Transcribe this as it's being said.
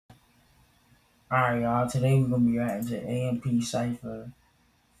Alright, y'all. Today we're gonna be reacting to AMP Cypher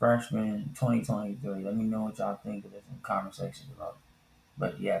Freshman 2023. Let me know what y'all think of this in the comment section below.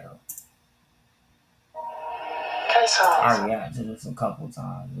 But yeah, though. I reacted to this a couple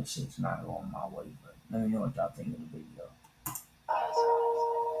times. This shit's not going my way, but let me know what y'all think of the video.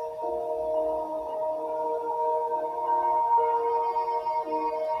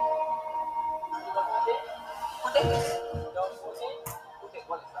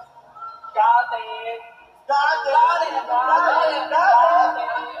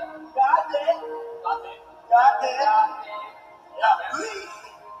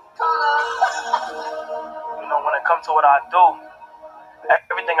 You know, when it comes to what I do,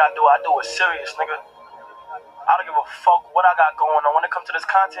 everything I do is serious, nigga. I don't give a fuck what I got going on. When it comes to this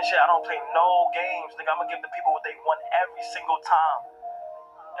content shit, I don't play no games, nigga. I'm gonna give the people what they want every single time.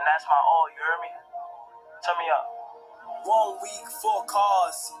 And that's my all, you hear me? Turn me up. 1 week, 4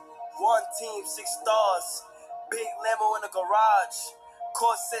 cars. 1 team, 6 stars. Big Lambo in the garage.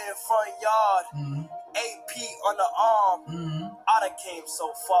 Corset in front yard. AP on the arm. I done came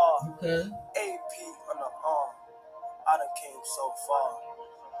so far. Okay. AP on the arm. I done came so far.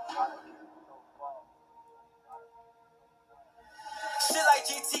 Shit like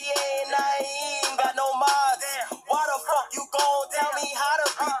GTA and I ain't got no mods. Why the fuck you gon' tell me how to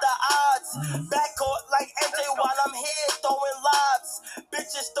beat the odds? Backcourt like MJ while I'm here throwing lobs.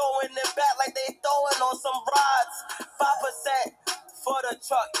 Bitches throwing it back like they throwing on some rods. 5% for the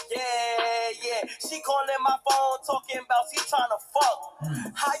truck, yeah. She calling my phone talking about she tryna fuck.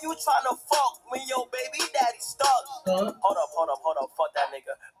 How you tryna fuck when your baby daddy stuck? Hold up, fuck that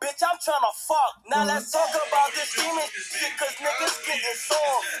nigga. Bitch, I'm tryna fuck. Now let's talk about this streaming shit, cause niggas getting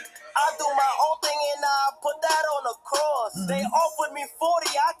soft. I do my own thing and I put that on the cross. They offered me 40,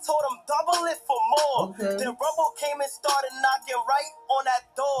 I told them double it for more. Then Rumble came and started knocking right on that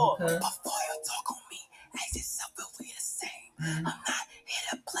door. Before you talk on me, ask yourself if we the same. I'm not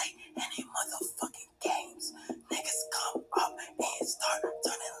here to play any motherfucking games. Niggas come up and start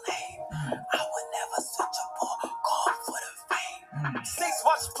turning lame. I would never switch up or go for the fame. 6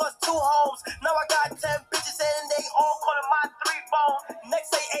 watches plus 2 homes. Now I got 10 bitches and they all calling my 3 phone. Next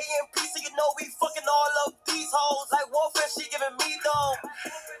say AMP, so you know we fucking all of these hoes. Like warfare, she giving me dome.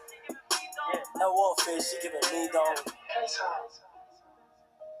 Yeah, that warfare, she giving me dome.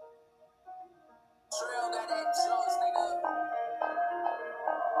 Trail got that juice, nigga.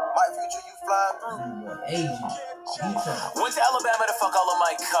 My future, you flying through. Asian. Went to Alabama to fuck all of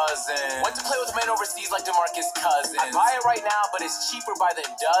my cousins. Went to play with men overseas like DeMarcus Cousins. I buy it right now, but it's cheaper by the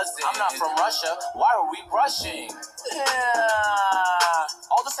dozen. I'm not from Russia. Why are we rushing? Yeah.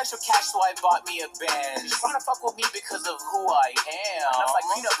 All this extra cash, so I bought me a Benz. Trying to fuck with me because of who I am. That's like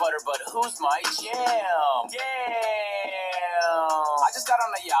peanut butter, but who's my jam? Damn. I just got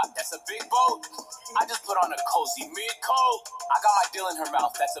on a yacht. That's a big boat. I just put on a cozy mid-coat. I got my deal in her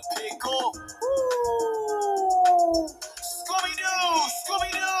mouth. That's a pickle. Ooh. Scooby-Doo!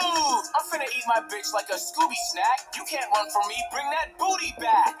 Scooby-Doo! I'm finna eat my bitch like a Scooby snack. You can't run from me. Bring that booty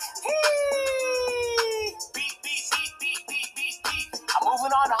back. Hee! Beep, beep, beep, beep, beep, beep, beep. I'm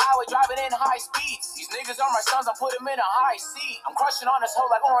moving on the highway, driving in high speeds. These niggas are my sons, I put them in a high seat. I'm crushing on this hoe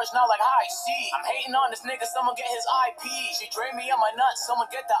like orange, not like high C. I'm hating on this nigga, someone get his IP. She drain me on my nuts,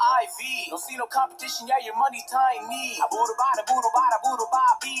 someone get the IV. Don't see no competition, yeah, your money tiny. I booda bada, booda bada, booda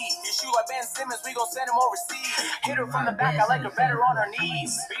bada. You shoot like Ben Simmons, we gon' send him overseas. Hit her from the back, I like her better on her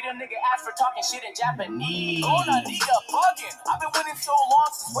knees. Beat a nigga ass for talking shit in Japanese. Oh, na nigga bugging. I've been winning so long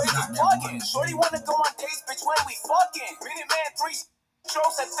since waves is plugging. Shorty wanna go on dates, bitch, when we fucking. Minute man, 3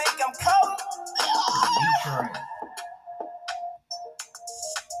 strokes, I think I'm coming. Detroit.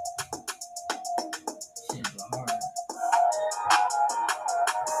 Shit's hard.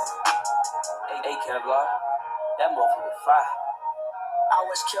 Hey, Kevlar, that motherfucker fire. I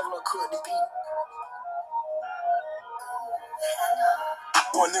wish Kevlar could beat.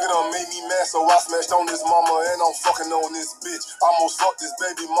 Boy, nigga done made me mad, so I smashed on this mama and I'm fucking on this bitch. Almost fucked this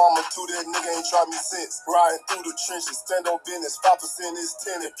baby mama too, that nigga ain't tried me since. Riding through the trenches, stand on business, 5% is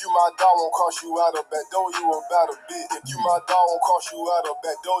 10. If you my dog, won't cost you out a back door, you about a bitch. If you my dog, won't cost you out a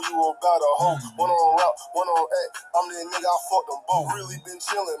back door, you about a hoe. One on route, one on act, I'm that nigga, I fucked them both. Really been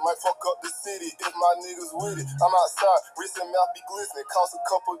chillin', might fuck up the city if my niggas with it. I'm outside, wrist and mouth be glistening, cost a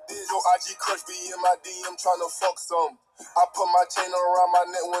couple digits. Your IG crush be in my DM tryna fuck some. I put my chain around my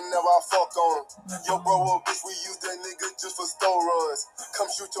neck whenever I fuck on him. Yo, bro, bitch, we use that nigga just for store runs. Come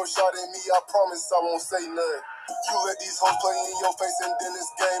shoot your shot at me, I promise I won't say nothing. You let these hoes play in your face and then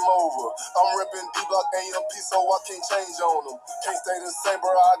it's game over. I'm ripping D-Block AMP so I can't change on them. Can't stay the same,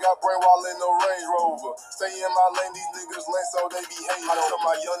 bro. I got brain wall in the Range Rover. Stay in my lane, these niggas lame so they be hating. I tell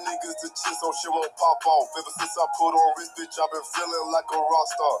my young niggas to chill so shit won't pop off. Ever since I put on wrist, bitch, I've been feeling like a rock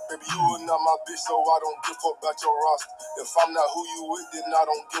star. Baby, you are not my bitch, so I don't give a fuck about your roster. If I'm not who you with, then I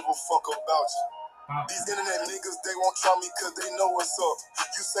don't give a fuck about you. These internet niggas, they won't try me cause they know what's up.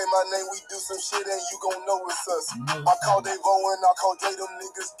 You say my name, we do some shit and you gon' know it's us. I call Davo and I call Dre, them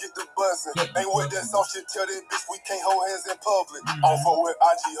niggas get the buzzing. Ain't with that soft shit, tell that bitch we can't hold hands in public. I don't fuck with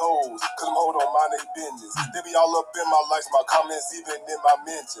IG hoes, cause them hoes don't mind they business. They be all up in my likes, my comments, even in my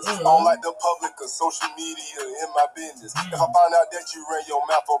mentions. I don't like the public or social media in my business. If I find out that you ran your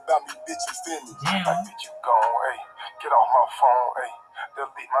mouth about me, bitch, you finished. Like, bitch, you gone, hey, get off my phone, hey.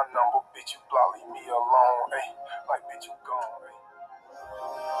 Delete my number, bitch, you block, leave me alone, ayy. Like, bitch, you gone, ayy.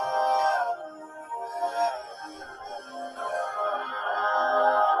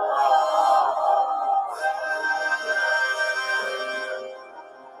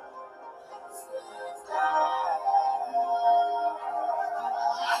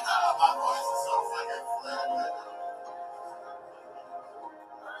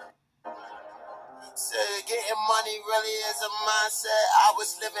 Said getting money really is a mindset. I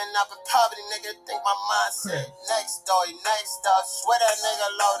was living up in poverty, nigga, think my mindset. Next story, next up, swear that nigga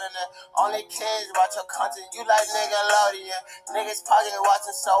loading it. Only kids watch your content, you like Nickelodeon. Niggas pocket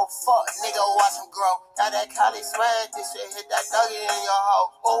watching so fuck, nigga watch them grow. Got that Cali swag, this shit hit that doggy in your hoe.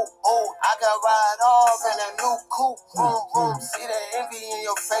 Ooh, ooh, I can ride off in a new coupe. Boom, boom, see the envy in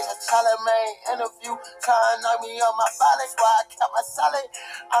your face. A Charlie Main interview, trying to knock me on my balance while I kept my solid.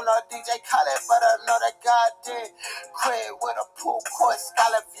 I'm no DJ Khaled, but I know that God did. Crib with a pool court,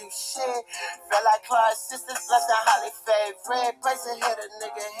 scholar view shit. Feel like Clyde's sisters, blessed and highly favorite. Bracelet hit a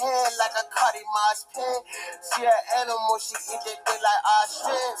nigga head like a Cardi Mosh pit. She an animal, she eat that dick like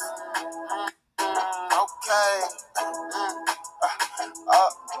ostrich. Okay.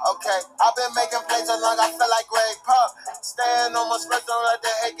 Okay. I've been making plays so long, I feel like Greg Pop. Staying on my space, don't let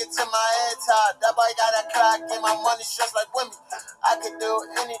the hate get to my head top. That boy got a clock, get my money just like with me. I can do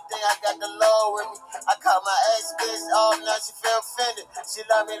anything, I got the low with me. I caught my ex bitch off, now she feel offended. She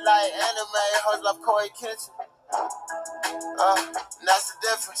love me like anime, hoes love Corey Kitchen. That's the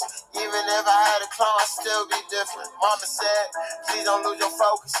difference. Even if I had a clone, I'd still be different. Mama said, please don't lose your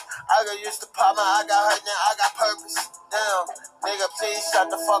focus. I got used to poppin', I got hurt, now I got purpose. Damn, nigga, please shut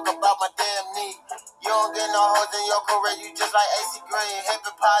the fuck up about my damn knee. You don't get no hoes in your career, you just like AC Green.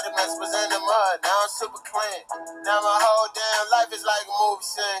 Hippopotamus was in the mud, now I'm super clean. Now my whole damn life is like a movie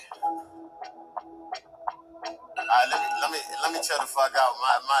scene. Alright, let me chill the fuck out.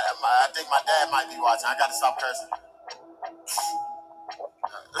 I think my dad might be watching. I gotta stop cursing.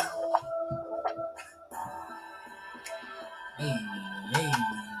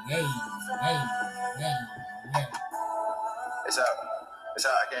 It's out. It's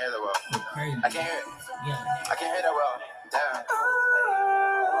out. I can't hear that well. I can't hear it. Yeah. I can't hear that well. Damn.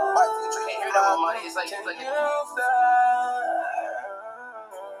 Why you can't hear that well, money? It's like Can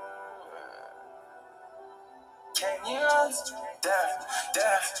you?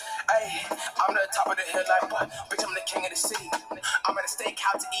 Damn. Ayy, I'm the top of the hill like what? Bitch, I'm the king of the city. I'm at a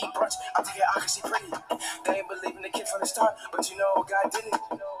steakhouse to eat brunch. I'll take it out cause she pretty. They ain't believing the kid from the start, but you know God did it.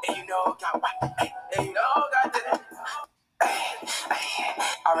 And you know God, and you know God did it.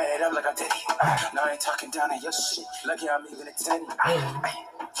 I ran it up like I did it. Now I ain't talking down on your shit. Lucky I'm even extending. I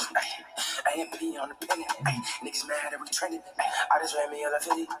ain't pee on the penny. Niggas mad that we trending. I just ran me on a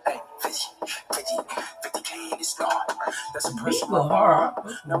 50. 50K in this star. That's a personal bar.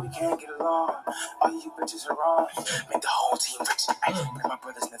 No, we can't get along. All you bitches are wrong. Make the whole team rich. But my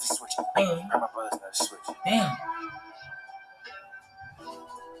brothers never switch. My brothers never switch. Damn.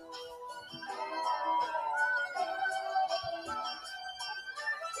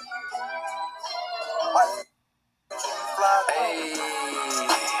 Hey,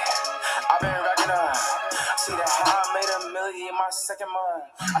 I've been racking up. See that how I made $1 million in my second month.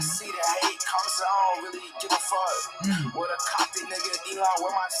 I see the hate comments, I don't really give a fuck. With a cockpit nigga, Elon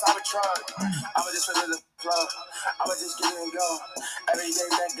with my Cybertruck. I'ma just fill the plug. I'ma just get it and go. Every day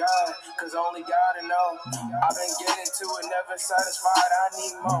thank God, cause only God to know. I've been getting to it, never satisfied, I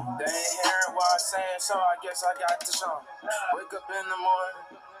need more. They ain't hearing what I'm saying, so I guess I got to show. Wake up in the morning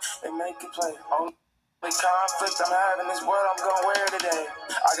and make it play. The conflict I'm having is what I'm gonna wear today.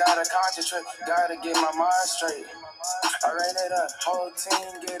 I gotta concentrate, gotta get my mind straight. I ran it up, whole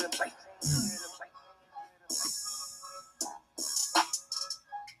team get a play.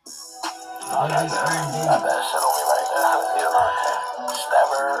 I got that shit on me right now.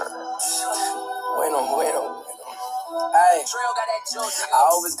 Stabber. Wait on. Hey, I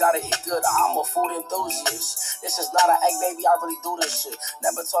always gotta eat good. I'm a food enthusiast. This is not an act, baby. I really do this shit.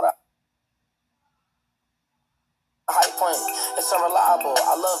 Never told her high point. It's unreliable.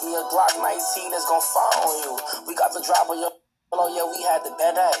 I love me a Glock 19 that's gon' fire on you. We got the drop on your. Oh yeah, we had the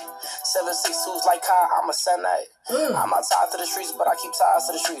bad day. 762s like Kai, I'm a Senate. I'm not tied to the streets, but I keep ties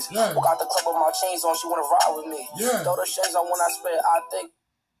to the streets. Who got the club with my chains on? She wanna ride with me. Throw the shades on when I spit. I think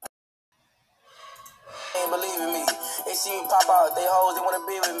they ain't believe in me. They see me pop out, they hoes, they wanna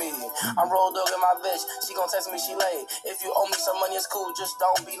be with me. I'm rolled up in my bitch, she gon' text me she late. If you owe me some money, it's cool, just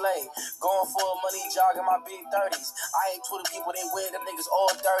don't be late. Going for a money jog in my big 30s. I ain't Twitter people, they weird, them niggas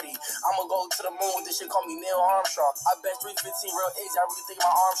all dirty. I'ma go to the moon with this shit, call me Neil Armstrong. I bet 315 real easy, I really think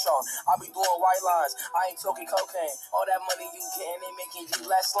my Armstrong. I be doing white lines, I ain't talking cocaine. All that money you getting, they making you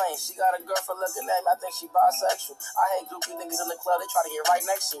less lame. She got a girlfriend looking at me, I think she bisexual. I hate groupie niggas in the club, they try to get right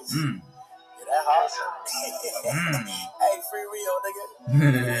next to you. That hot. Hey, free Rio,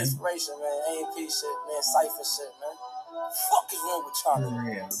 nigga. Inspiration, man. AMP shit, man. Cypher shit, man. Fuck is wrong with y'all?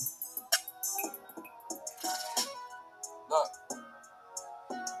 Look.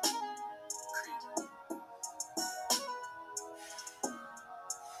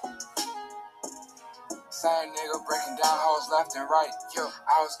 Same nigga breaking down hoes left and right. Yo,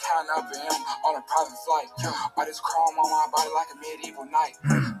 I was counting up in him on a private flight. Yo, all this chrome on my body like a medieval knight.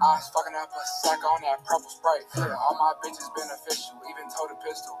 I was fucking up a sack on that purple Sprite. Yeah, all my bitches beneficial, even told a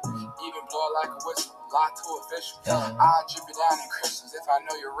pistol, even blow it like a whistle. Lie to official. I drip it down in crystals if I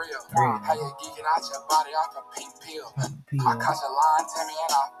know you're real. How you geeking out your body off a pink pill? I caught your line, Timmy,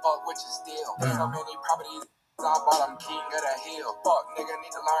 and I fuck with you still. So many properties. I bought him king of the hill. Fuck, nigga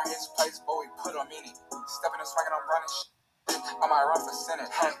need to learn his place, but we put him in it. Stepping and swinging, I'm running shit. I might run for Senate.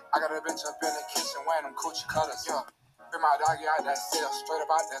 Hey, I got a bitch up in the kitchen wearing them coochie cutters. Yo, been my doggy out that cell, straight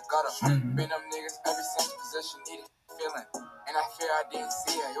up out that gutter. Been them niggas every since position, needed feeling. And I fear I didn't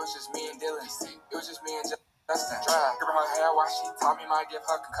see her. It was just me and Dylan. It was just me and Justin. Drive, give her hair while she taught me might give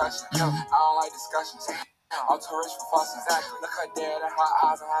her concussion. Yo, I don't like discussions. I'm too rich for fussing. Exactly. Look her dead in her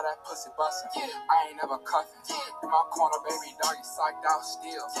eyes and how that pussy bustin'. I ain't never cuffin'. In my corner, baby doggy psyched out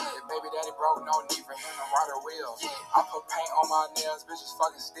still. If baby daddy broke, no need for him to ride a wheel. I put paint on my nails, bitches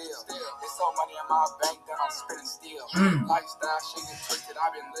fucking still. There's so money in my bank that I'm spinning steel. Lifestyle shit get twisted,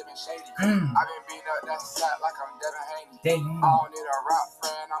 I've been living shady. I've been beating up that sack like I'm Devin Haney. I don't need a rap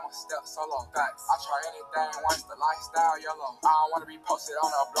friend, I'm a step solo. Facts. I try anything once the lifestyle yellow. I don't wanna be posted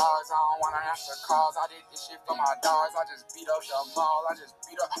on the blogs, I don't wanna answer calls. I did this shit for my dogs, I just beat up your mall, I just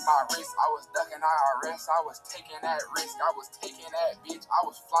beat up my wrist. I was ducking IRS, I was taking that risk, I was taking that bitch, I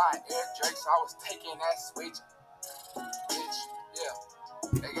was flying air drakes, I was taking that switch, bitch, yeah.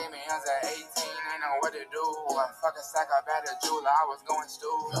 They gave me hands at 18, ain't know what to do. I fuck a sack up at a jeweler, I was going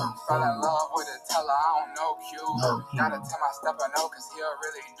stool. Fell in love with a teller, I don't know Q. Gotta tell my stepper no, cause he'll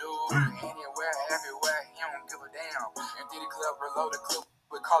really do. Anywhere, everywhere, he don't give a damn. Empty the clip, reload the clip.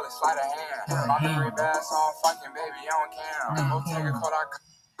 We call it sleight of hand. My memory bad, so I'm fucking baby on cam. Go take a quote, I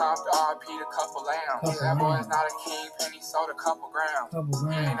cop the RP to couple lambs. That boy's not a king, penny sold a couple grams. He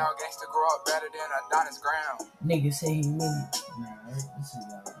ain't no gangster, grow up better than Adonis Graham. Nigga say he really. Nah, this is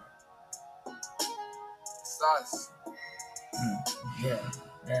Sus. Yeah.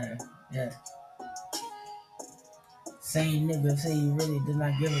 Same nigga say he really did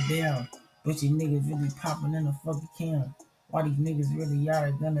not give a damn. But you niggas really popping in the fucking cam. Why these niggas really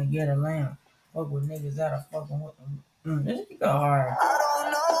are gonna get a lamb? Fuck with niggas that are fucking with them. This nigga hard. I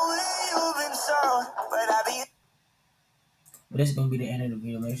don't know where you've been so, but I be. But this is gonna be the end of the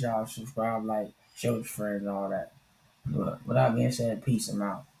video. Make sure y'all subscribe, like, share with your friends and all that. But with that being said, peace and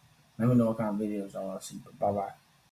out. Let me know what kind of videos y'all want to see. Bye bye.